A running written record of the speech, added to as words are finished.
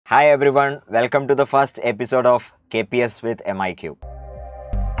Hi everyone, welcome to the first episode of KPS with MIQ.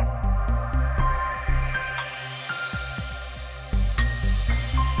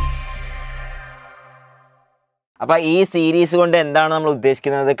 അപ്പോൾ ഈ series കൊണ്ട് എന്താണ് നമ്മൾ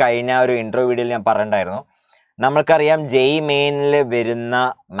ഉദ്ദേശിക്കുന്നത് കഴിഞ്ഞ ഒരു ഇൻട്രോ വീഡിയോയിൽ ഞാൻ പറഞ്ഞിട്ടുണ്ടായിരുന്നു. നമ്മൾക്കറിയാം JEE മെയിനിൽ വരുന്ന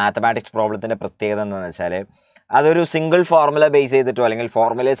മാത്തമാറ്റിക്സ് പ്രോബ്ലത്തിൻ്റെ പ്രത്യേകത എന്താണെന്ന് വെച്ചാൽ അതൊരു സിംഗിൾ ഫോർമുല ബേസ് ചെയ്തിട്ടോ അല്ലെങ്കിൽ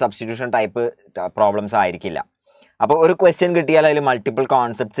ഫോർമുല സബ്സ്റ്റിറ്റ്യൂഷൻ ടൈപ്പ് പ്രോബ്ലംസ് ആയിരിക്കില്ല. അപ്പോൾ ഒരു ക്വസ്റ്റ്യൻ കിട്ടിയാൽ അതിൽ മൾട്ടിപ്പിൾ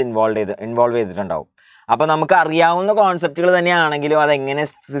കോൺസെപ്റ്റ്സ് ഇൻവോൾവ് ചെയ്തിട്ടുണ്ടാവും. അപ്പോൾ നമുക്ക് അറിയാവുന്ന കോൺസെപ്റ്റുകൾ തന്നെയാണെങ്കിലും അതെങ്ങനെ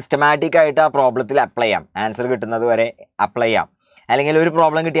സിസ്റ്റമാറ്റിക് ആയിട്ട് ആ പ്രോബ്ലത്തിൽ അപ്ലൈ ചെയ്യാം, ആൻസർ കിട്ടുന്നത് വരെ അപ്ലൈ ചെയ്യാം. അല്ലെങ്കിൽ ഒരു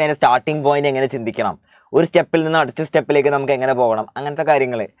പ്രോബ്ലം കിട്ടിയാൽ അതിൻ്റെ സ്റ്റാർട്ടിംഗ് പോയിന്റ് എങ്ങനെ ചിന്തിക്കണം, ഒരു സ്റ്റെപ്പിൽ നിന്ന് അടുത്ത സ്റ്റെപ്പിലേക്ക് നമുക്ക് എങ്ങനെ പോകണം, അങ്ങനത്തെ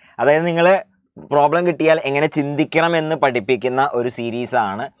കാര്യങ്ങൾ. അതായത് നിങ്ങൾ പ്രോബ്ലം കിട്ടിയാൽ എങ്ങനെ ചിന്തിക്കണം എന്ന് പഠിപ്പിക്കുന്ന ഒരു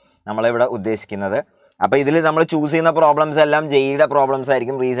സീരീസാണ് നമ്മളിവിടെ ഉദ്ദേശിക്കുന്നത്. അപ്പോൾ ഇതിൽ നമ്മൾ ചൂസ് ചെയ്യുന്ന പ്രോബ്ലംസ് എല്ലാം JEEയുടെ പ്രോബ്ലംസ്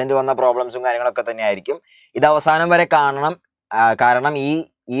ആയിരിക്കും, റീസെൻറ്റ് വന്ന പ്രോബ്ലംസും കാര്യങ്ങളൊക്കെ തന്നെ ആയിരിക്കും. ഇത് അവസാനം വരെ കാണണം, കാരണം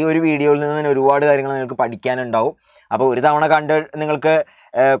ഈ ഒരു വീഡിയോയിൽ നിന്ന് ഒരുപാട് കാര്യങ്ങൾ നിങ്ങൾക്ക് പഠിക്കാനുണ്ടാവും. അപ്പോൾ ഒരു തവണ കണ്ട് നിങ്ങൾക്ക്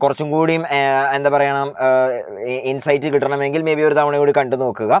കുറച്ചും കൂടിയും എന്താ പറയണം ഇൻസൈറ്റ് കിട്ടണമെങ്കിൽ മേ ബി ഒരു തവണ കൂടി കണ്ടു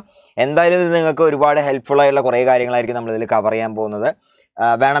നോക്കുക. എന്തായാലും ഇത് നിങ്ങൾക്ക് ഒരുപാട് ഹെൽപ്ഫുൾ ആയിട്ടുള്ള കുറേ കാര്യങ്ങളായിരിക്കും നമ്മളിതിൽ കവർ ചെയ്യാൻ പോകുന്നത്.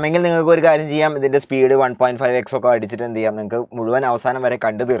 വേണമെങ്കിൽ നിങ്ങൾക്ക് ഒരു കാര്യം ചെയ്യാം, ഇതിൻ്റെ സ്പീഡ് 1.5x ഒക്കെ അടിച്ചിട്ട് എന്ത് ചെയ്യാം, നിങ്ങൾക്ക് മുഴുവൻ അവസാനം വരെ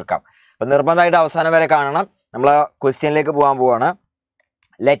കണ്ടു തീർക്കാം. അപ്പം നിർബന്ധമായിട്ട് അവസാനം വരെ കാണണം. നമ്മൾ ക്വസ്റ്റ്യനിലേക്ക് പോകാൻ പോവാണ്.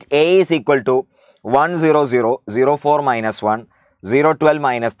 Let A is equal to 1 0 0 0 4 - 1 0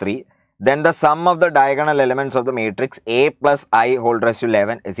 12 - 3 then the sum of the diagonal elements of the matrix A plus I whole raised to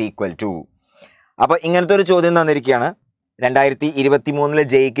 11 is equal to. അപ്പോൾ ഇങ്ങനത്തെ ഒരു ചോദ്യം തന്നിരിക്കുകയാണ്. 2023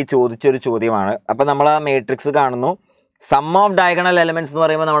 JEEക്ക് ചോദിച്ചൊരു ചോദ്യമാണ്. അപ്പോൾ നമ്മൾ ആ മേട്രിക്സ് കാണുന്നു. സം ഓഫ് ഡയഗണൽ എലമെന്റ്സ് എന്ന്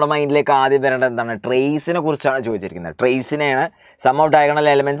പറയുമ്പോൾ നമ്മുടെ മൈൻഡിലേക്ക് ആദ്യം വരേണ്ടത് എന്താണ്? ട്രേസിനെ കുറിച്ചാണ് ചോദിച്ചിരിക്കുന്നത്. ട്രേസിനെയാണ് സം ഓഫ് ഡയഗണൽ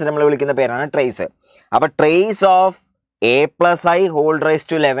എലമെന്റ്സ് നമ്മൾ വിളിക്കുന്ന പേരാണ് ട്രേസ്. അപ്പോൾ trace of A plus I whole raised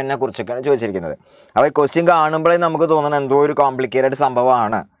to 11 കുറിച്ചൊക്കെയാണ് ചോദിച്ചിരിക്കുന്നത്. അപ്പോൾ ഈ ക്വസ്റ്റ്യൻ കാണുമ്പോഴേ നമുക്ക് തോന്നണം എന്തോ ഒരു കോംപ്ലിക്കേറ്റഡ്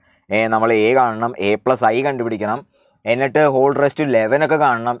സംഭവമാണ്. നമ്മൾ A കാണണം, A plus I കണ്ടുപിടിക്കണം, എന്നിട്ട് ഹോൾ റേസ് ടു 11 ഒക്കെ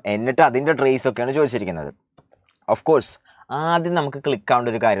കാണണം, എന്നിട്ട് അതിൻ്റെ ട്രേസ് ഒക്കെയാണ് ചോദിച്ചിരിക്കുന്നത്. ഓഫ് കോഴ്സ് ആദ്യം നമുക്ക് ക്ലിക്ക്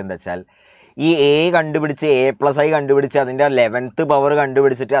ആവേണ്ട ഒരു കാര്യം എന്താ വെച്ചാൽ ഈ A കണ്ടുപിടിച്ച് A plus I കണ്ടുപിടിച്ച് അതിൻ്റെ 11th പവർ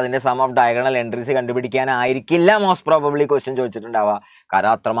കണ്ടുപിടിച്ചിട്ട് അതിൻ്റെ some of diagonal entries കണ്ടുപിടിക്കാനായിരിക്കില്ല most probably question ചോദിച്ചിട്ടുണ്ടാവുക.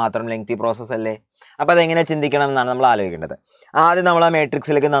 കാരണം അത്രമാത്രം ലെങ്തി പ്രോസസ്സ് അല്ലേ. അപ്പോൾ അതെങ്ങനെ ചിന്തിക്കണം എന്നാണ് നമ്മൾ ആലോചിക്കേണ്ടത്. ആദ്യം നമ്മൾ ആ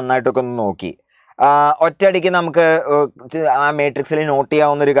മേട്രിക്സിലേക്ക് നന്നായിട്ടൊക്കെ ഒന്ന് നോക്കി. ഒറ്റയടിക്ക് നമുക്ക് ആ മേട്രിക്സിൽ നോട്ട്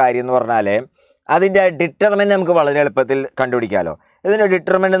ചെയ്യാവുന്ന ഒരു കാര്യം എന്ന് പറഞ്ഞാൽ അതിൻ്റെ ഡിറ്റർമിനൻ്റ് നമുക്ക് വളരെ എളുപ്പത്തിൽ കണ്ടുപിടിക്കാമല്ലോ. ഇതിൻ്റെ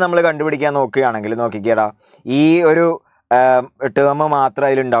ഡിറ്റർമിനൻ്റ് നമ്മൾ കണ്ടുപിടിക്കാൻ നോക്കുകയാണെങ്കിൽ നോക്കിക്കേടാ, ഈ ഒരു ടേം മാത്രമേ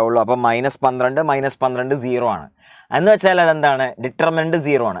അതിലുണ്ടാവുള്ളൂ. അപ്പം -12 -12 0 ആണ്. എന്ന് വെച്ചാൽ അതെന്താണ്? ഡിറ്റർമിനൻ്റ്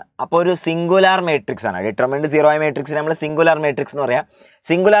 0 ആണ്. അപ്പോൾ ഒരു സിംഗുലാർ മേട്രിക്സ് ആണ്. ഡിറ്റർമിനൻ്റ് 0 ആയ മേട്രിക്സിന് നമ്മൾ സിംഗുലാർ മേട്രിക്സ് എന്ന് പറയാം.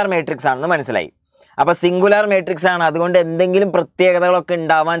 സിംഗുലാർ മേട്രിക്സ് ആണെന്ന് മനസ്സിലായി. അപ്പോൾ സിംഗുലാർ മേട്രിക്സ് ആണ്, അതുകൊണ്ട് എന്തെങ്കിലും പ്രത്യേകതകളൊക്കെ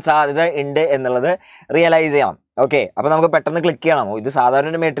ഉണ്ടാവാൻ സാധ്യത ഉണ്ട് എന്നുള്ളത് റിയലൈസ് ചെയ്യണം. ഓക്കെ, അപ്പോൾ നമുക്ക് പെട്ടെന്ന് ക്ലിക്ക് ചെയ്യണം. ഇത് സാധാരണ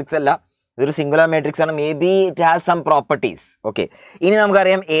ഒരു മേട്രിക്സ് അല്ല, ഇതൊരു സിംഗുലാർ മേട്രിക്സ് ആണ്. May be it has some properties. Okay, ഇനി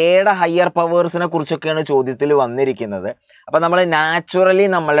നമുക്കറിയാം Aയുടെ ഹയർ പവേഴ്സിനെ കുറിച്ചൊക്കെയാണ് ചോദ്യത്തിൽ വന്നിരിക്കുന്നത്. അപ്പോൾ നമ്മൾ നാച്ചുറലി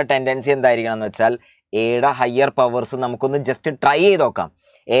നമ്മളുടെ ടെൻഡൻസി എന്തായിരിക്കണം എന്ന് വെച്ചാൽ Aയുടെ ഹയർ പവേഴ്സ് നമുക്കൊന്ന് ജസ്റ്റ് ട്രൈ ചെയ്ത് നോക്കാം.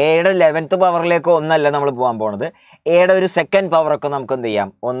 Aയുടെ 11th പവറിലേക്ക് ഒന്നല്ല നമ്മൾ പോകാൻ പോകുന്നത്, Aയുടെ ഒരു സെക്കൻഡ് പവറൊക്കെ നമുക്ക് എന്ത് ചെയ്യാം,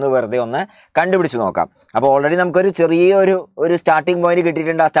 ഒന്ന് വെറുതെ ഒന്ന് കണ്ടുപിടിച്ച് നോക്കാം. അപ്പോൾ ഓൾറെഡി നമുക്കൊരു ചെറിയൊരു സ്റ്റാർട്ടിംഗ് പോയിന്റ്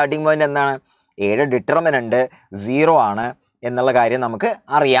കിട്ടിയിട്ടുണ്ട്. ആ സ്റ്റാർട്ടിംഗ് പോയിന്റ് എന്താണ്? Aയുടെ ഡിറ്റർമിനൻ്റ് 0 ആണ് എന്നുള്ള കാര്യം നമുക്ക്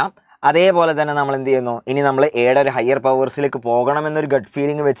അറിയാം. അതേപോലെ തന്നെ നമ്മൾ എന്ത് ചെയ്യുന്നു, ഇനി നമ്മൾ Aയുടെ ഒരു ഹയർ പവേഴ്സിലേക്ക് പോകണമെന്നൊരു ഗട്ട്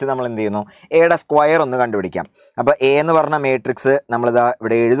ഫീലിംഗ് വെച്ച് നമ്മൾ എന്ത് ചെയ്യുന്നു, Aയുടെ സ്ക്വയർ ഒന്ന് കണ്ടുപിടിക്കാം. അപ്പോൾ A എന്ന് പറഞ്ഞ മേട്രിക്സ് നമ്മളിതാ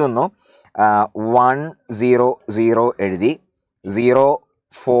ഇവിടെ എഴുതുന്നു. 1 0 0 എഴുതി, 0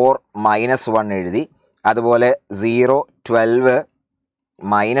 4 -1 എഴുതി, അതുപോലെ 0 12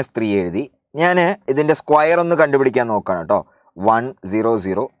 -3 എഴുതി. ഞാൻ ഇതിൻ്റെ സ്ക്വയർ ഒന്ന് കണ്ടുപിടിക്കാൻ നോക്കുകയാണ് കേട്ടോ. 1 0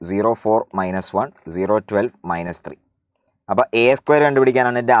 0 0 4 -1 0 12 -3. അപ്പോൾ A സ്ക്വയർ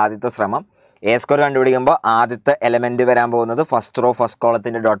കണ്ടുപിടിക്കാനാണ് എൻ്റെ ആദ്യത്തെ ശ്രമം. A സ്ക്വയർ കണ്ടുപിടിക്കുമ്പോൾ ആദ്യത്തെ എലമെൻറ്റ് വരാൻ പോകുന്നത് first row first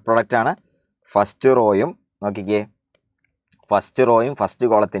കോളത്തിൻ്റെ dot product ആണ്. ഫസ്റ്റ് റോയും നോക്കിക്കേ, ഫസ്റ്റ് റോയും ഫസ്റ്റ്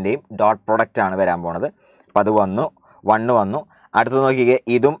കോളത്തിൻ്റെയും ഡോട്ട് പ്രൊഡക്റ്റ് ആണ് വരാൻ പോകുന്നത്. അപ്പോൾ അത് വന്നു, 1 വന്നു. അടുത്ത് നോക്കിക്കേ,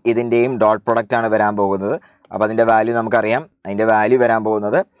 ഇതും ഇതിൻ്റെയും ഡോട്ട് പ്രൊഡക്റ്റ് ആണ് വരാൻ പോകുന്നത്. അപ്പോൾ അതിൻ്റെ വാല്യൂ നമുക്കറിയാം, അതിൻ്റെ വാല്യൂ വരാൻ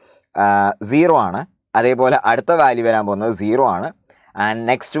പോകുന്നത് 0 ആണ്. അതേപോലെ അടുത്ത വാല്യൂ വരാൻ പോകുന്നത് 0 ആണ്. ആൻഡ്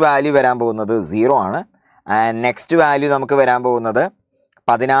നെക്സ്റ്റ് വാല്യൂ വരാൻ പോകുന്നത് 0 ആണ്. ആൻഡ് നെക്സ്റ്റ് വാല്യൂ നമുക്ക് വരാൻ പോകുന്നത്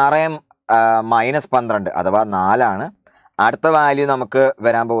 16 -12 അഥവാ 4 ആണ്. അടുത്ത വാല്യൂ നമുക്ക്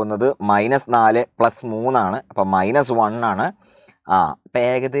വരാൻ പോകുന്നത് -4 + 3 ആണ്. അപ്പോൾ -1 ആണ്. അപ്പം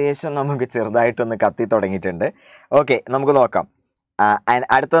ഏകദേശം നമുക്ക് ചെറുതായിട്ടൊന്ന് കത്തി തുടങ്ങിയിട്ടുണ്ട്. ഓക്കെ, നമുക്ക് നോക്കാം.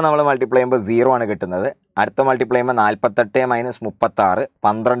 അടുത്ത നമ്മൾ മൾട്ടിപ്ലൈ ചെയ്യുമ്പോൾ 0 ആണ് കിട്ടുന്നത്. അടുത്ത മൾട്ടിപ്ലൈ ചെയ്യുമ്പോൾ 48 - 36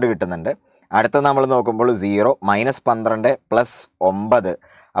 12 കിട്ടുന്നുണ്ട്. അടുത്ത നമ്മൾ നോക്കുമ്പോൾ 0 -12 + 9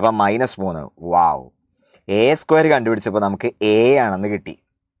 അപ്പം -3. വാവ്, A സ്ക്വയർ കണ്ടുപിടിച്ചപ്പോൾ നമുക്ക് A ആണെന്ന് കിട്ടി.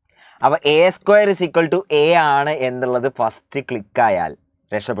 അപ്പോൾ A square is equal to A ആണ് എന്നുള്ളത് ഫസ്റ്റ് ക്ലിക്കായാൽ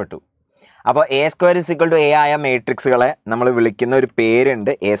രക്ഷപ്പെട്ടു. അപ്പോൾ A square is equal to A ആയ മേട്രിക്സുകളെ നമ്മൾ വിളിക്കുന്ന ഒരു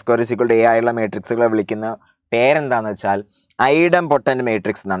പേരുണ്ട്. A square is equal to A ആയുള്ള മേട്രിക്സുകളെ വിളിക്കുന്ന പേരെന്താണെന്ന് വെച്ചാൽ ഐഡംപൊട്ടൻറ്റ്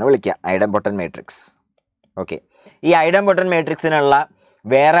മേട്രിക്സ് എന്നാണ് വിളിക്കുക. ഐഡംപൊട്ടൻറ്റ് മേട്രിക്സ്. ഓക്കെ, ഈ ഐഡംപൊട്ടൻറ്റ് മേട്രിക്സിനുള്ള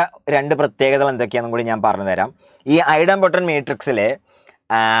വേറെ രണ്ട് പ്രത്യേകതകൾ എന്തൊക്കെയാണെന്നും കൂടി ഞാൻ പറഞ്ഞു തരാം. ഈ ഐഡംപൊട്ടൻറ്റ് മേട്രിക്സിൽ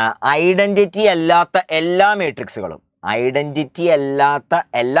ഐഡൻറ്റിറ്റി അല്ലാത്ത എല്ലാ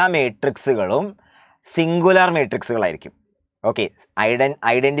മേട്രിക്സുകളും സിംഗുലാർ മേട്രിക്സുകളായിരിക്കും. ഓക്കെ,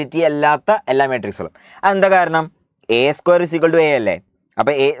 ഐഡൻറ്റിറ്റി അല്ലാത്ത എല്ലാ മേട്രിക്സുകളും. അതെന്താ കാരണം? A square is equal to A അല്ലേ.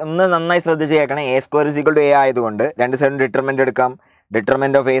 അപ്പോൾ ഒന്ന് നന്നായി ശ്രദ്ധിച്ച് കേൾക്കണം. A square is equal to A ആയതുകൊണ്ട് രണ്ട് സൈഡും ഡിറ്റർമിനൻ്റ് എടുക്കാം.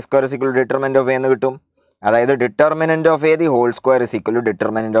 Determinant of A square is equal to determinant of A എന്ന് കിട്ടും. അതായത് determinant of A the whole square is equal to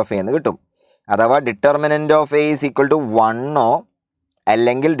determinant of A എന്ന് കിട്ടും. അഥവാ determinant of A is equal to 1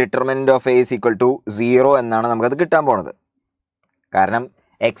 അല്ലെങ്കിൽ determinant of A is equal to 0 എന്നാണ് നമുക്കത് കിട്ടാൻ പോണത്. കാരണം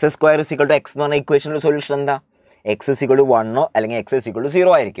X square is equal to X എന്ന് പറഞ്ഞ ഇക്വേഷൻ്റെ സൊല്യൂഷൻ എന്താ? എക്സ് ഇസ് ഈക്വൽ ടു 1 അല്ലെങ്കിൽ എക്സ് ഇസ് ഈക്വൽ ടു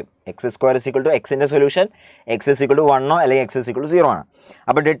 0 ആയിരിക്കും. X square is equal to എക്സിൻ്റെ solution X is equal to 1 അല്ലെങ്കിൽ എക്സ് ഇസ് ഈക്വൽ ടു 0 ആണ്.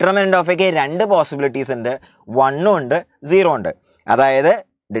 അപ്പോൾ ഡിറ്റർമിനൻ്റ് ഓഫ് എക്ക് രണ്ട് പോസിബിലിറ്റീസ് ഉണ്ട്, 1 ഉണ്ട് 0 ഉണ്ട്. അതായത്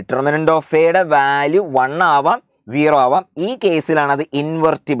ഡിറ്റർമിനൻ്റ് ഓഫ് എയുടെ വാല്യൂ 1 ആവാം 0 ആവാം. ഈ കേസിലാണ് അത്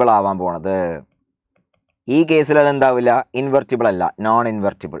ഇൻവെർട്ടിബിൾ ആവാൻ പോണത്. ഈ കേസിൽ അതെന്താവില്ല? ഇൻവെർട്ടിബിൾ അല്ല, നോൺ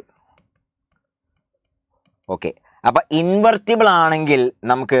ഇൻവെർട്ടിബിൾ. ഓക്കെ, അപ്പം ഇൻവെർട്ടിബിൾ ആണെങ്കിൽ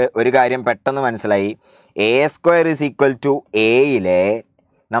നമുക്ക് ഒരു കാര്യം പെട്ടെന്ന് മനസ്സിലായി. A square is equal to എയിലെ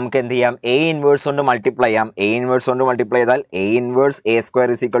നമുക്ക് എന്ത് ചെയ്യാം? എ ഇൻവേഴ്സ് കൊണ്ട് മൾട്ടിപ്ലൈ ചെയ്യാം. എ ഇൻവേഴ്സ് കൊണ്ട് മൾട്ടിപ്ലൈ ചെയ്താൽ A inverse A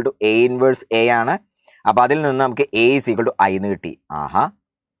square is equal to A inverse A ആണ്. അപ്പോൾ അതിൽ നിന്ന് നമുക്ക് A is equal to I എന്ന് കിട്ടി. ആഹാ,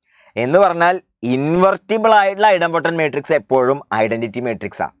 എന്ന് പറഞ്ഞാൽ ഇൻവെർട്ടിബിൾ ആയിട്ടുള്ള ഐഡംപൊട്ടൻറ്റ് മേട്രിക്സ് എപ്പോഴും ഐഡൻറ്റിറ്റി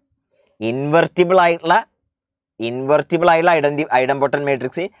മേട്രിക്സാണ്. ഇൻവെർട്ടിബിൾ ആയിട്ടുള്ള ഐഡംപൊട്ടൻറ്റ്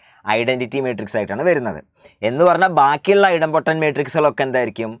മേട്രിക്സ് ഐഡൻറ്റിറ്റി മേട്രിക്സ് ആയിട്ടാണ് വരുന്നത്. എന്ന് പറഞ്ഞാൽ ബാക്കിയുള്ള ഐഡംപൊട്ടൻറ്റ് മേട്രിക്സുകളൊക്കെ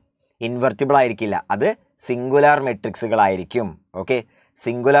എന്തായിരിക്കും? ഇൻവെർട്ടിബിൾ ആയിരിക്കില്ല, അത് സിംഗുലാർ മെട്രിക്സുകളായിരിക്കും. ഓക്കെ,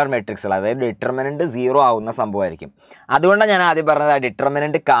 സിംഗുലാർ മെട്രിക്സുകൾ, അതായത് ഡിറ്റർമിനൻ്റ് 0 ആവുന്ന സംഭവമായിരിക്കും. അതുകൊണ്ടാണ് ഞാൻ ആദ്യം പറഞ്ഞത്, ആ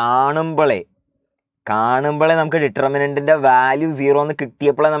ഡിറ്റർമിനൻ്റ് കാണുമ്പോഴേ നമുക്ക് ഡിറ്റർമിനൻറ്റിൻ്റെ വാല്യൂ 0 എന്ന്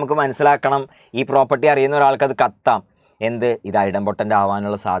കിട്ടിയപ്പോഴേ നമുക്ക് മനസ്സിലാക്കണം. ഈ പ്രോപ്പർട്ടി അറിയുന്ന ഒരാൾക്ക് അത് കത്താം. ഇത് ഐഡംപൊട്ടൻ്റ്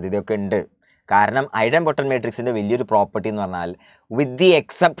ആവാനുള്ള സാധ്യതയൊക്കെ ഉണ്ട്. കാരണം ഐഡംപൊട്ടൻറ്റ് മേട്രിക്സിൻ്റെ വലിയൊരു പ്രോപ്പർട്ടി എന്ന് പറഞ്ഞാൽ with the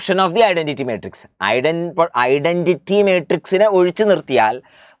exception of the identity matrix, identity മേട്രിക്സിനെ ഒഴിച്ചു നിർത്തിയാൽ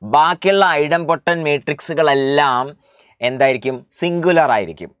ബാക്കിയുള്ള ഐഡംപൊട്ടൻറ്റ് മേട്രിക്സുകളെല്ലാം എന്തായിരിക്കും? സിംഗുലർ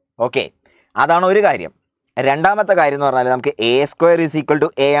ആയിരിക്കും. ഓക്കെ, അതാണ് ഒരു കാര്യം. രണ്ടാമത്തെ കാര്യം എന്ന് പറഞ്ഞാൽ നമുക്ക് A square is equal to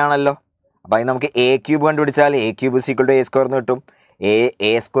A ആണല്ലോ. അപ്പോൾ അതിന് നമുക്ക് എ ക്യൂബ് കണ്ടുപിടിച്ചാൽ A cube is equal to A square എന്ന് കിട്ടും.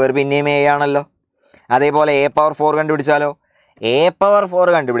 എ സ്ക്വയർ പിന്നെയും എ ആണല്ലോ. അതേപോലെ എ പവർ 4 കണ്ടുപിടിച്ചാലോ? എ പവർ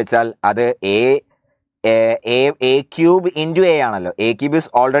 4 കണ്ടുപിടിച്ചാൽ അത് എ ക്യൂബ് ഇൻറ്റു എ ആണല്ലോ. A cube is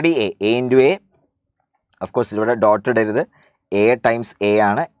already A into A. Of course ഇവിടെ ഡോട്ട് ഇടരുത്. എ ടൈംസ് എ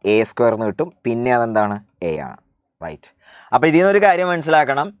ആണ്, എ സ്ക്വയർ എന്ന് കിട്ടും. പിന്നെ അതെന്താണ്? എ ആണ്. റൈറ്റ്. അപ്പോൾ ഇതിൽ നിന്നൊരു കാര്യം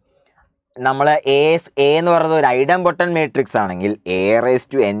മനസ്സിലാക്കണം. നമ്മൾ എ എന്ന് പറയുന്നത് ഒരു ഐഡംപൊട്ടൻറ്റ് മേട്രിക്സ് ആണെങ്കിൽ എ റേസ്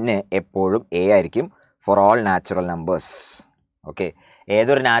ടു n എപ്പോഴും എ ആയിരിക്കും for all natural numbers. Okay,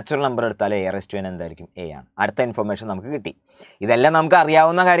 ഏതൊരു നാച്ചുറൽ നമ്പർ എടുത്താലും എ റേസ് ടു n എന്തായിരിക്കും? എ ആണ്. അടുത്ത ഇൻഫർമേഷൻ നമുക്ക് കിട്ടി. ഇതെല്ലാം നമുക്ക്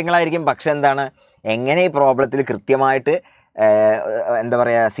അറിയാവുന്ന കാര്യങ്ങളായിരിക്കും. പക്ഷെ എന്താണ്, എങ്ങനെ ഈ പ്രോബ്ലത്തിൽ കൃത്യമായിട്ട് എന്താ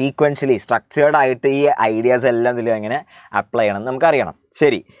പറയുക, സീക്വൻഷ്യലി സ്ട്രക്ചേർഡ് ആയിട്ട് ഈ ഐഡിയാസ് എല്ലാം ഇതിലും എങ്ങനെ അപ്ലൈ ചെയ്യണം എന്ന് നമുക്കറിയണം.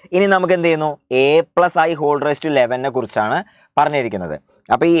 ശരി, ഇനി നമുക്ക് എന്ത് ചെയ്യുന്നു? a + i whole raise to 11 കുറിച്ചാണ് പറഞ്ഞിരിക്കുന്നത്.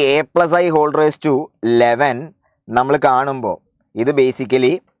 അപ്പോൾ ഈ a + i whole raise to 11 നമ്മൾ കാണുമ്പോൾ ഇത്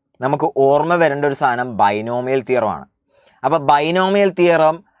ബേസിക്കലി നമുക്ക് ഓർമ്മ വരേണ്ട ഒരു സാധനം ബൈനോമിയൽ തിയറമാണ്. അപ്പോൾ ബൈനോമിയൽ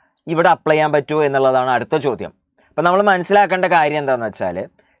തിയറം ഇവിടെ അപ്ലൈ ചെയ്യാൻ പറ്റുമോ എന്നുള്ളതാണ് അടുത്ത ചോദ്യം. അപ്പോൾ നമ്മൾ മനസ്സിലാക്കേണ്ട കാര്യം എന്താണെന്ന് വെച്ചാൽ,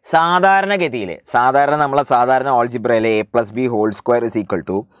 സാധാരണഗതിയിൽ സാധാരണ ഓൾജിബ്രയിൽ a + b whole square is equal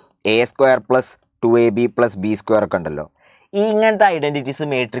to a square plus 2ab + b square ഒക്കെ ഉണ്ടല്ലോ. ഇങ്ങനത്തെ ഐഡൻറ്റിറ്റീസ്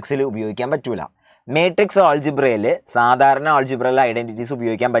മേട്രിക്സിൽ ഉപയോഗിക്കാൻ പറ്റൂല. സാധാരണ ഓൾജിബ്രയിൽ ഐഡൻറ്റിറ്റീസ്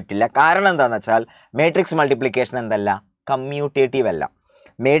ഉപയോഗിക്കാൻ പറ്റില്ല. കാരണം എന്താണെന്ന് വെച്ചാൽ മേട്രിക്സ് മൾട്ടിപ്ലിക്കേഷൻ എന്തല്ല? കമ്മ്യൂട്ടേറ്റീവ് അല്ല.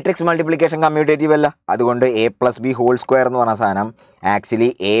 മേട്രിക്സ് മൾട്ടിപ്ലിക്കേഷൻ കമ്മ്യൂട്ടേറ്റീവ് അല്ല. അതുകൊണ്ട് a + b ഹോൾ സ്ക്വയർ എന്ന് പറഞ്ഞ സാധനം actually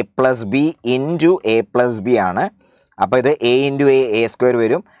a + b into a + b ആണ്. അപ്പോൾ ഇത് a ഇൻറ്റു a സ്ക്വയർ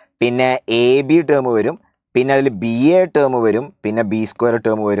വരും, പിന്നെ ab ടേം വരും, പിന്നെ അതിൽ ba ടേം വരും, പിന്നെ b സ്ക്വയർ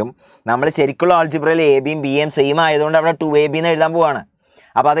ടേം വരും. നമ്മൾ ശരിക്കുള്ള ആൾജിബ്രയിൽ a ബിയും b യും സെയിം ആയതുകൊണ്ട് അവിടെ 2ab എന്ന് എഴുതാൻ പോവാണ്.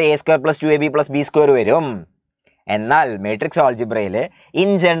 അപ്പോൾ അത് a square plus 2ab plus b square വരും. എന്നാൽ matrix ആൾജിബ്രയിൽ in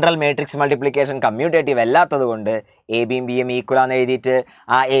general matrix multiplication commutative അല്ലാത്തത് കൊണ്ട് a ബിയും b യും ഈക്വലാന്ന് എഴുതിയിട്ട്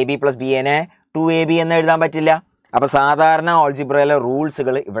ആ ab + b നെ 2ab എന്ന് എഴുതാൻ പറ്റില്ല. അപ്പോൾ സാധാരണ ആൾജിബ്രയിലെ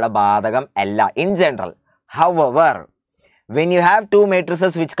റൂൾസുകൾ ഇവിടെ ബാധകം അല്ല in general. However when you have 2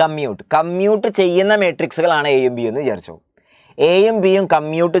 matrices which commute ചെയ്യുന്ന മേട്രിക്സുകളാണ് എയും ബി എന്ന് വിചാരിച്ചു. എയും ബിയും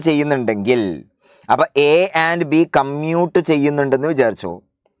കമ്മ്യൂട്ട് ചെയ്യുന്നുണ്ടെങ്കിൽ, അപ്പോൾ a ആൻഡ് b കമ്മ്യൂട്ട് ചെയ്യുന്നുണ്ടെന്ന് വിചാരിച്ചു.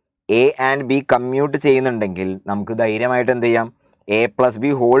 എ ആൻഡ് ബി കമ്മ്യൂട്ട് ചെയ്യുന്നുണ്ടെങ്കിൽ നമുക്ക് ധൈര്യമായിട്ട് എന്ത് ചെയ്യാം, A plus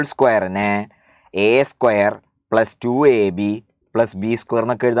B whole സ്ക്വയറിനെ A square plus 2ab plus B square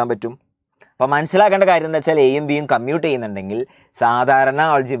എന്നൊക്കെ എഴുതാൻ പറ്റും. അപ്പോൾ മനസ്സിലാക്കേണ്ട കാര്യം എന്താ വെച്ചാൽ എയും ബിയും കമ്മ്യൂട്ട് ചെയ്യുന്നുണ്ടെങ്കിൽ സാധാരണ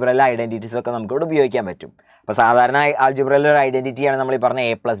ആൾജിബ്രയിലെ ഐഡൻറ്റിറ്റീസ് ഒക്കെ നമുക്ക് ഇവിടെ ഉപയോഗിക്കാൻ പറ്റും. അപ്പോൾ സാധാരണ ആൾജിബ്രയിലെ ഒരു ഐഡൻറ്റിറ്റിയാണ് നമ്മൾ ഈ പറഞ്ഞ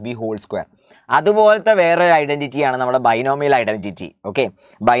A plus B whole square. അതുപോലത്തെ വേറൊരു ഐഡൻറ്റിറ്റിയാണ് നമ്മുടെ binomial identity. Okay,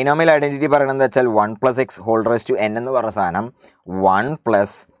 binomial identity പറയണമെന്ന് വെച്ചാൽ 1 + x whole raise to n എന്ന് പറഞ്ഞ സാധനം 1 +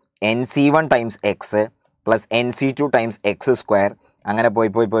 nc1 times X plus nc2 times X square അങ്ങനെ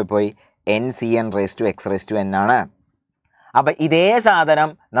പോയി ncn raise to X raise to n ആണ്. അപ്പോൾ ഇതേ സാധനം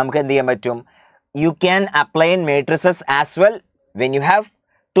നമുക്ക് എന്ത് ചെയ്യാൻ പറ്റും, you can apply in മേട്രിസസ് as well when you have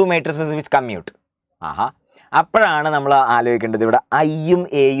 2 matrices which commute. അപ്പോഴാണ് നമ്മൾ ആലോചിക്കേണ്ടത് ഇവിടെ ഐയും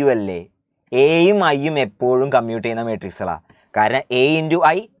എയും അല്ലേ, എയും ഐയും എപ്പോഴും കമ്മ്യൂട്ട് ചെയ്യുന്ന മേട്രിക്സുകളാണ്. കാരണം എ ഇൻറ്റു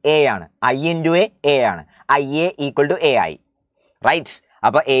ഐ എ ആണ്, ഐ ഇൻറ്റു എ ആണ്, I A equal to A I, right.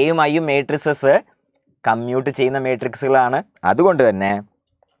 അപ്പോൾ എയും ഐയും മേട്രിസസ് കമ്മ്യൂട്ട് ചെയ്യുന്ന മേട്രിക്സുകളാണ്. അതുകൊണ്ട് തന്നെ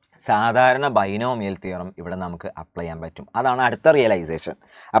സാധാരണ ബൈനോമിയൽ തിയറം ഇവിടെ നമുക്ക് അപ്ലൈ ചെയ്യാൻ പറ്റും. അതാണ് അടുത്ത റിയലൈസേഷൻ.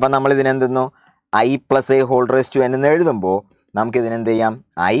 അപ്പം നമ്മൾ ഇതിനെന്തെന്നു I plus A whole raise to n എന്ന് എഴുതുമ്പോൾ നമുക്ക് ഇതിനെന്ത് ചെയ്യാം,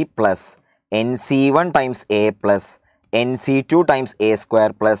 I plus nc1 times A plus nc2 times A square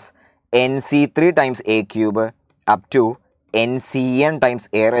plus nc3 times A cube up to ncn times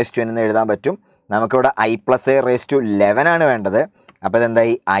A raise to n എന്ന് എഴുതാൻ പറ്റും. നമുക്കിവിടെ I plus A raise to 11 ആണ് വേണ്ടത്. അപ്പോൾ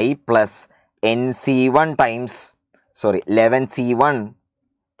ഇതെന്തായി, I plus nc1 times 11c1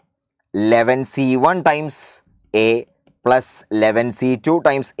 times A plus 11c2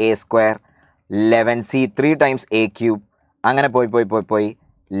 times A square 11c3 times A cube അങ്ങനെ പോയി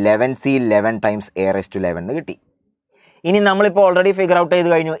 11c11 times A raise to 11 എന്ന് കിട്ടി. ഇനി നമ്മളിപ്പോൾ ഓൾറെഡി ഫിഗർ ഔട്ട് ചെയ്ത്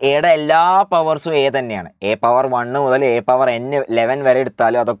കഴിഞ്ഞു എയുടെ എല്ലാ പവേഴ്സും എ തന്നെയാണ്. എ പവർ 1 മുതൽ എ പവർ n 11 വരെ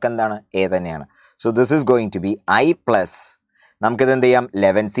എടുത്താലും അതൊക്കെ എന്താണ്, എ തന്നെയാണ്. So this is going to B I plus നമുക്കിത് എന്ത് ചെയ്യാം,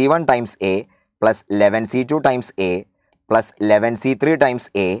 11c1 times A plus 11c2 times A plus 11c3 times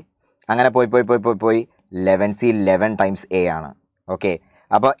A അങ്ങനെ പോയി 11c11 ടൈംസ് എ ആണ്. ഓക്കെ,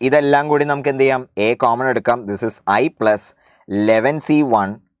 അപ്പോൾ ഇതെല്ലാം കൂടി നമുക്ക് എന്ത് ചെയ്യാം, എ കോമൺ എടുക്കാം. This is I plus 11c1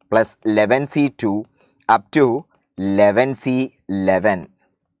 plus 11c2 up to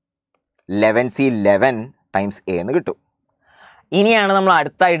 11c11 times A എന്ന് കിട്ടും. ഇനിയാണ് നമ്മൾ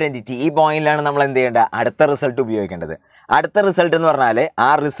അടുത്ത ഐഡൻറ്റിറ്റി, ഈ പോയിന്റിലാണ് നമ്മൾ എന്ത് ചെയ്യേണ്ടത്, അടുത്ത റിസൾട്ട് ഉപയോഗിക്കേണ്ടത്. അടുത്ത റിസൾട്ട് എന്ന് പറഞ്ഞാൽ ആ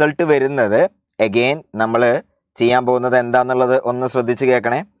റിസൾട്ട് വരുന്നത് എഗെയിൻ നമ്മൾ ചെയ്യാൻ പോകുന്നത് എന്താണെന്നുള്ളത് ഒന്ന് ശ്രദ്ധിച്ച്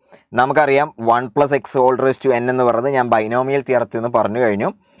കേൾക്കണേ. നമുക്കറിയാം 1 + x whole raise to n എന്ന് പറയുന്നത് ഞാൻ ബൈനോമിയൽ തിയറത്തിൽ നിന്ന് പറഞ്ഞു കഴിഞ്ഞു.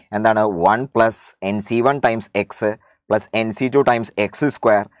 എന്താണ്, 1 + nc1 times X plus nc2 times X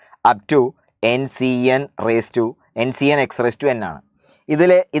square up to ncn X raise to n ആണ്.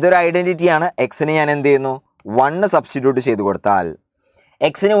 ഇതൊരു ഐഡൻറ്റിറ്റിയാണ്. എക്സിന് ഞാൻ എന്ത് ചെയ്യുന്നു, 1 സബ്സ്റ്റിറ്റ്യൂട്ട് ചെയ്ത് കൊടുത്താൽ,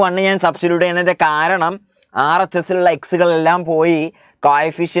 എക്സിന് 1 ഞാൻ സബ്സ്റ്റിറ്റ്യൂട്ട് ചെയ്യുന്നതിൻ്റെ കാരണം RHSലുള്ള എക്സുകളെല്ലാം പോയി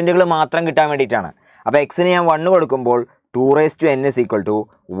കോഎഫിഷ്യൻറ്റുകൾ മാത്രം കിട്ടാൻ വേണ്ടിയിട്ടാണ്. അപ്പോൾ എക്സിന് ഞാൻ 1 കൊടുക്കുമ്പോൾ 2 raise to n is equal to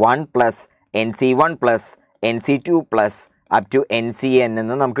 1 + nc1 plus nc2 plus up to ncn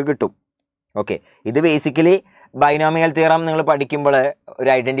എന്ന് നമുക്ക് കിട്ടും. ഓക്കെ, ഇത് ബേസിക്കലി ബൈനോമിയൽ തിയറം നിങ്ങൾ പഠിക്കുമ്പോൾ ഒരു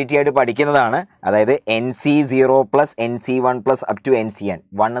ഐഡൻറ്റിറ്റി ആയിട്ട് പഠിക്കുന്നതാണ്. അതായത് nc0 plus nc1 plus up to ncn.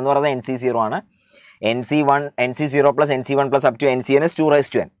 1 എന്ന് പറയുന്നത് nc0 ആണ്. nc0 plus nc1 plus up to ncn is 2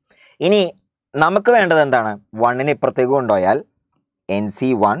 raise to n. ഇനി നമുക്ക് വേണ്ടത് എന്താണ്, 1ന് ഇപ്പുറത്തേക്ക് കൊണ്ടുപോയാൽ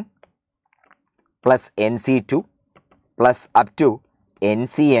nc1 plus nc2 plus up to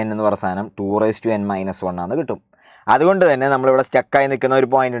ncn എന്ന് പറഞ്ഞ സാധനം 2 റേസ് ടു n മൈനസ് 1 ആണെന്ന് കിട്ടും. അതുകൊണ്ട് തന്നെ നമ്മളിവിടെ സ്റ്റക്കായി നിൽക്കുന്ന ഒരു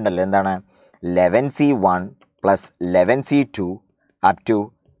പോയിന്റ് ഉണ്ടല്ലോ, എന്താണ്, 11c1 plus 11c2 up to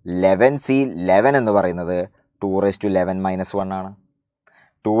 11c11 എന്ന് പറയുന്നത് 2 റേസ് ടു 11 മൈനസ് 1 ആണ്.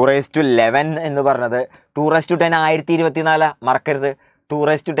 2 റേസ് ടു 11 എന്ന് പറഞ്ഞത് 2 റേസ് ടു 10 1024 മറക്കരുത്. 2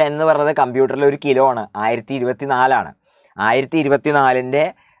 റേസ് ടു 10 എന്ന് പറഞ്ഞത് കമ്പ്യൂട്ടറിൽ ഒരു കിലോ ആണ്, 1024 ആണ്. 1024ൻ്റെ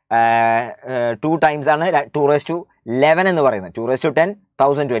 2 ടൈംസ് ആണ് 2 റേസ് ടു 11 എന്ന് പറയുന്നത്. 2 റേസ് ടു 10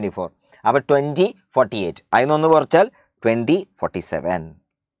 1024. അപ്പോൾ 2048 അതിനൊന്ന് കുറച്ചാൽ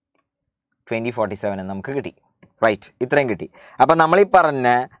 2047 നമുക്ക് കിട്ടി. റൈറ്റ്, ഇത്രയും കിട്ടി. അപ്പം നമ്മളീ പറഞ്ഞ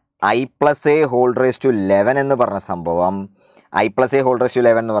I plus A whole raise to 11 എന്ന് പറഞ്ഞ സംഭവം, I plus A whole raise to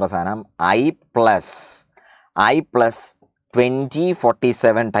 11 എന്ന് പറഞ്ഞ സാധനം ഐ പ്ലസ്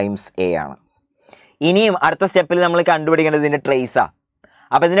 2047 ടൈംസ് എ ആണ്. ഇനിയും അടുത്ത സ്റ്റെപ്പിൽ നമ്മൾ കണ്ടുപിടിക്കേണ്ടത് ഇതിൻ്റെ ട്രേസാണ്.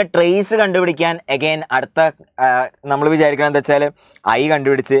 അപ്പോൾ ഇതിൻ്റെ ട്രേസ് കണ്ടുപിടിക്കാൻ എഗെയിൻ അടുത്ത നമ്മൾ വിചാരിക്കണം എന്താ വെച്ചാൽ ഐ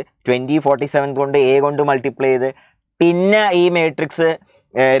കണ്ടുപിടിച്ച് 2047 കൊണ്ട് എ കൊണ്ട് മൾട്ടിപ്ലൈ ചെയ്ത് പിന്നെ ഈ മേട്രിക്സ്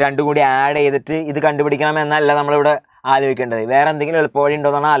രണ്ടും കൂടി ആഡ് ചെയ്തിട്ട് ഇത് കണ്ടുപിടിക്കണം എന്നല്ല നമ്മളിവിടെ ആലോചിക്കേണ്ടത്. വേറെ എന്തെങ്കിലും എളുപ്പവഴി ഉണ്ടോ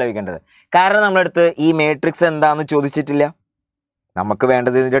എന്നാണ് ആലോചിക്കേണ്ടത്. കാരണം നമ്മളടുത്ത് ഈ മേട്രിക്സ് എന്താണെന്ന് ചോദിച്ചിട്ടില്ല, നമുക്ക്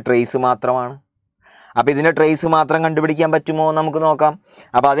വേണ്ടത് ഇതിൻ്റെ ട്രേസ് മാത്രമാണ്. അപ്പോൾ ഇതിൻ്റെ ട്രേസ് മാത്രം കണ്ടുപിടിക്കാൻ പറ്റുമോ എന്ന് നമുക്ക് നോക്കാം.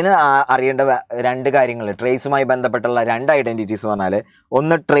 അപ്പോൾ അതിന് അറിയേണ്ട രണ്ട് കാര്യങ്ങൾ, ട്രേസുമായി ബന്ധപ്പെട്ടുള്ള രണ്ട് ഐഡൻറ്റിറ്റീസ് എന്ന് പറഞ്ഞാൽ,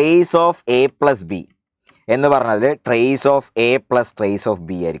 ഒന്ന് trace of A plus B എന്ന് പറഞ്ഞതിൽ trace of A plus trace of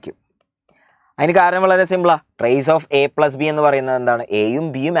B ആയിരിക്കും. അതിന് കാരണം വളരെ സിമ്പിളാണ്. Trace of A plus B എന്ന് പറയുന്നത് എന്താണ്? എയും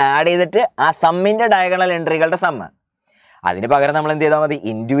ബിയും ആഡ് ചെയ്തിട്ട് ആ സമ്മിൻ്റെ ഡയഗണൽ എൻട്രികളുടെ സമ്മ്. അതിന് പകരം നമ്മൾ എന്ത് ചെയ്താൽ മതി?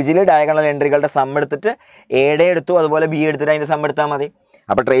 ഇൻഡിവിജ്വലി ഡയഗണൽ എൻട്രികളുടെ സം എടുത്തിട്ട് എയുടെ എടുത്തു, അതുപോലെ ബി എടുത്തിട്ട് അതിൻ്റെ സം എടുത്താൽ മതി.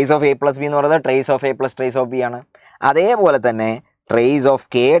 അപ്പോൾ trace of A plus B എന്ന് പറയുന്നത് trace of A plus trace of B ആണ്. അതേപോലെ തന്നെ trace of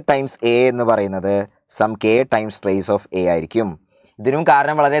K times A എന്ന് പറയുന്നത് some K times trace of A ആയിരിക്കും. ഇതിനും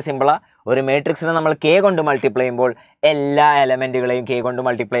കാരണം വളരെ സിമ്പിളാണ്. ഒരു മാട്രിക്സിനെ നമ്മൾ കെ കൊണ്ട് മൾട്ടിപ്ലൈ ചെയ്യുമ്പോൾ എല്ലാ എലമെൻറ്റുകളെയും കെ കൊണ്ട്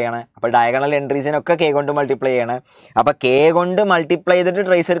മൾട്ടിപ്ലൈ ചെയ്യണം. അപ്പോൾ ഡയഗണൽ എൻട്രീസിനൊക്കെ കെ കൊണ്ട് മൾട്ടിപ്ലൈ ചെയ്യണം. അപ്പോൾ കെ കൊണ്ട് മൾട്ടിപ്ലൈ ചെയ്തിട്ട്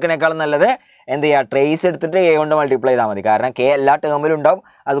ട്രേസ് എടുക്കണേക്കാളും നല്ലത് എന്ത് ചെയ്യുക? ട്രേസ് എടുത്തിട്ട് കെ കൊണ്ട് മൾട്ടിപ്ലൈ ചെയ്താൽ മതി. കാരണം കെ എല്ലാ ടേമിലും ഉണ്ടാവും,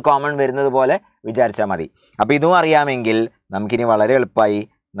 അത് കോമൺ വരുന്നത് പോലെ വിചാരിച്ചാൽ മതി. അപ്പോൾ ഇതും അറിയാമെങ്കിൽ നമുക്കിനി വളരെ എളുപ്പമായി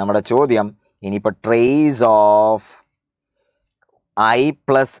നമ്മുടെ ചോദ്യം. ഇനിയിപ്പോൾ trace of I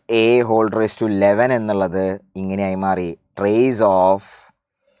plus A whole raise to 11 എന്നുള്ളത് ഇങ്ങനെയായി മാറി. Trace of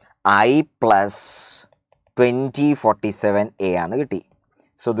I plus 2047 A ആണ് കിട്ടി.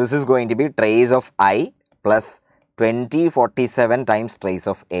 So this is going to B trace of I plus 2047 times trace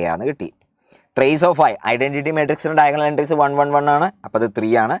of A ആണ് കിട്ടി. Trace of I identity മാട്രിക്സിൻ്റെ diagonal entries 1 1 1 ആണ്. അപ്പോൾ അത്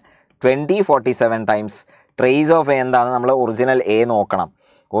 3 ആണ്. 2047 ടൈംസ് ട്രേസ് ഓഫ് എ എന്താണ്? നമ്മൾ ഒറിജിനൽ എ നോക്കണം.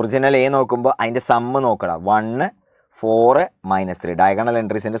 ഒറിജിനൽ എ നോക്കുമ്പോൾ അതിൻ്റെ സമ്മ് നോക്കണം. 1 4 -3 ഡയഗണൽ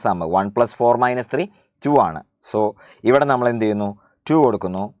എൻട്രീസിൻ്റെ സമ്മ്. 1 + 4 - 3 2 ആണ്. സോ ഇവിടെ നമ്മൾ എന്ത് ചെയ്യുന്നു? 2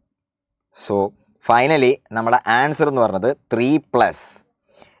 കൊടുക്കുന്നു. സോ ഫൈനലി നമ്മുടെ ആൻസർ എന്ന് പറഞ്ഞത് 3+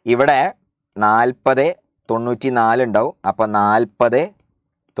 ഇവിടെ 40 94 ഉണ്ടാവും. അപ്പോൾ 40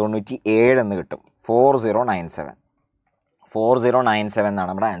 97 എന്ന് കിട്ടും. 4097 എന്നാണ്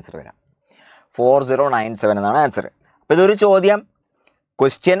നമ്മുടെ ആൻസർ വരിക. 4097 എന്നാണ് ആൻസർ. അപ്പോൾ ഇതൊരു ചോദ്യം.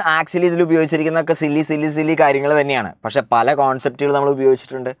 ക്വസ്റ്റ്യൻ ആക്ച്വലി ഇതിൽ ഉപയോഗിച്ചിരിക്കുന്നതൊക്കെ സില്ലി കാര്യങ്ങൾ തന്നെയാണ്. പക്ഷേ പല കോൺസെപ്റ്റുകൾ നമ്മൾ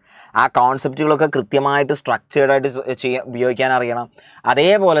ഉപയോഗിച്ചിട്ടുണ്ട്. ആ കോൺസെപ്റ്റുകളൊക്കെ കൃത്യമായിട്ട് സ്ട്രക്ചേർഡായിട്ട് ഉപയോഗിക്കാൻ അറിയണം.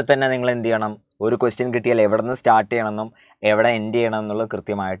 അതേപോലെ തന്നെ നിങ്ങൾ എന്ത് ചെയ്യണം? ഒരു ക്വസ്റ്റ്യൻ കിട്ടിയാൽ എവിടെ നിന്ന് സ്റ്റാർട്ട് ചെയ്യണമെന്നും എവിടെ എൻഡ് ചെയ്യണം എന്നുള്ളത്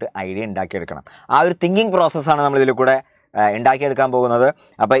കൃത്യമായിട്ട് ഐഡിയ ഉണ്ടാക്കിയെടുക്കണം. ആ ഒരു തിങ്കിങ് പ്രോസസ്സാണ് നമ്മൾ ഇതിൽ കൂടെ ഉണ്ടാക്കിയെടുക്കാൻ പോകുന്നത്.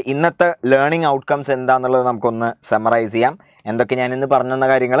 അപ്പോൾ ഇന്നത്തെ ലേണിംഗ് ഔട്ട്കംസ് എന്താണെന്നുള്ളത് നമുക്കൊന്ന് സമ്മറൈസ് ചെയ്യാം. എന്തൊക്കെ ഞാൻ ഇന്ന് പറഞ്ഞു തന്ന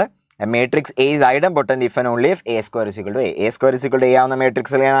കാര്യങ്ങൾ. Matrix A is ഐഡംപൊട്ടൻറ്റ് if and only if A square is equal to A. A square is equal to A ആവുന്ന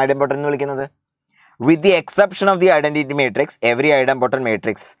മാട്രിക്സിലെയാണ് ഐഡംപൊട്ടൻറ്റ് എന്ന് വിളിക്കുന്നത്. With the exception of the identity matrix every ഐഡംപൊട്ടൻറ്റ്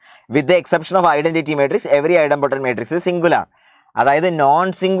matrix with the exception of identity matrix every ഐഡംപൊട്ടൻറ്റ് matrix singular. അതായത് non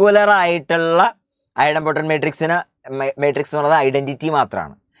singular ആയിട്ടുള്ള ഐഡംപൊട്ടൻറ്റ് matrix എന്ന് പറയുന്നത് identity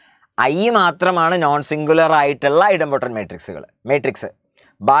മാത്രമാണ്. I മാത്രമാണ് non singular ആയിട്ടുള്ള ഐഡംപൊട്ടൻറ്റ് മാട്രിക്സ്.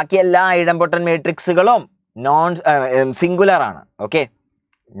 ബാക്കി എല്ലാ ഐഡംപൊട്ടൻറ്റ് മാട്രിക്സുകളും സിംഗുലർ ആണ്. ഓക്കെ,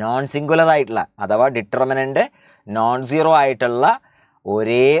 നോൺ സിംഗുലർ ആയിട്ടുള്ള അഥവാ ഡിറ്റർമിനൻ്റ് നോൺ സീറോ ആയിട്ടുള്ള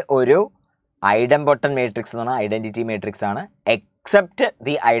ഒരേ ഒരു ഐഡംപൊട്ടൻറ്റ് മാട്രിക്സ് എന്ന് പറഞ്ഞാൽ ഐഡൻറ്റിറ്റി മാട്രിക്സ് ആണ്. Except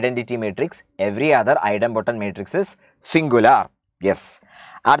the identity matrix every other ഐഡംപൊട്ടൻറ്റ് matrix is singular. Yes.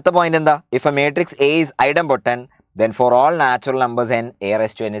 അടുത്ത പോയിന്റ് എന്താ? If A matrix A is ഐഡംപൊട്ടൻറ്റ് then for all natural numbers n a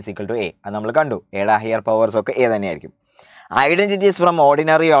raised to n is equal to a. അത് നമ്മൾ കണ്ടു. എയുടെ higher powers ഒക്കെ A തന്നെയായിരിക്കും. Identities from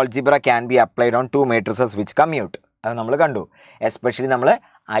ordinary algebra can be applied on 2 matrices which commute. അത് നമ്മൾ കണ്ടു. Especially നമ്മൾ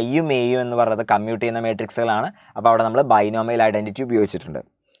ഐയും എയും എന്ന് പറയുന്നത് കമ്മ്യൂട്ട് ചെയ്യുന്ന മാട്രിക്സുകളാണ്. അപ്പോൾ അവിടെ നമ്മൾ ബൈനോമിയൽ ഐഡൻറ്റിറ്റി ഉപയോഗിച്ചിട്ടുണ്ട്.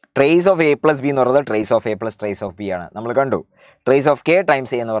 Trace of A plus B എന്ന് പറയുന്നത് trace of A plus trace of B ആണ്, നമ്മൾ കണ്ടു. Trace of K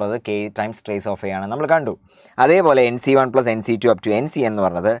times A എന്ന് പറയുന്നത് K times trace of A ആണ്, നമ്മൾ കണ്ടു. അതേപോലെ NC1 + NC2 up to NC എന്ന്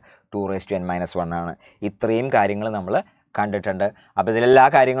പറയുന്നത് 2n-1 ആണ്. ഇത്രയും കാര്യങ്ങൾ നമ്മൾ കണ്ടിട്ടുണ്ട്. അപ്പോൾ ഇതിലെല്ലാ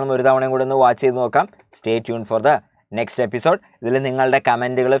കാര്യങ്ങളും ഒരു തവണയും കൂടെ ഒന്ന് വാച്ച് ചെയ്ത് നോക്കാം. Stay tune for the next episode. ഇതിൽ നിങ്ങളുടെ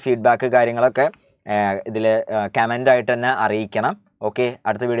കമൻറ്റുകൾ, ഫീഡ്ബാക്ക് കാര്യങ്ങളൊക്കെ ഇതിൽ കമൻ്റായിട്ട് തന്നെ അറിയിക്കണം. ഓക്കെ,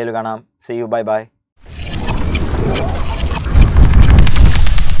 അടുത്ത വീഡിയോയിൽ കാണാം. See you, bye bye.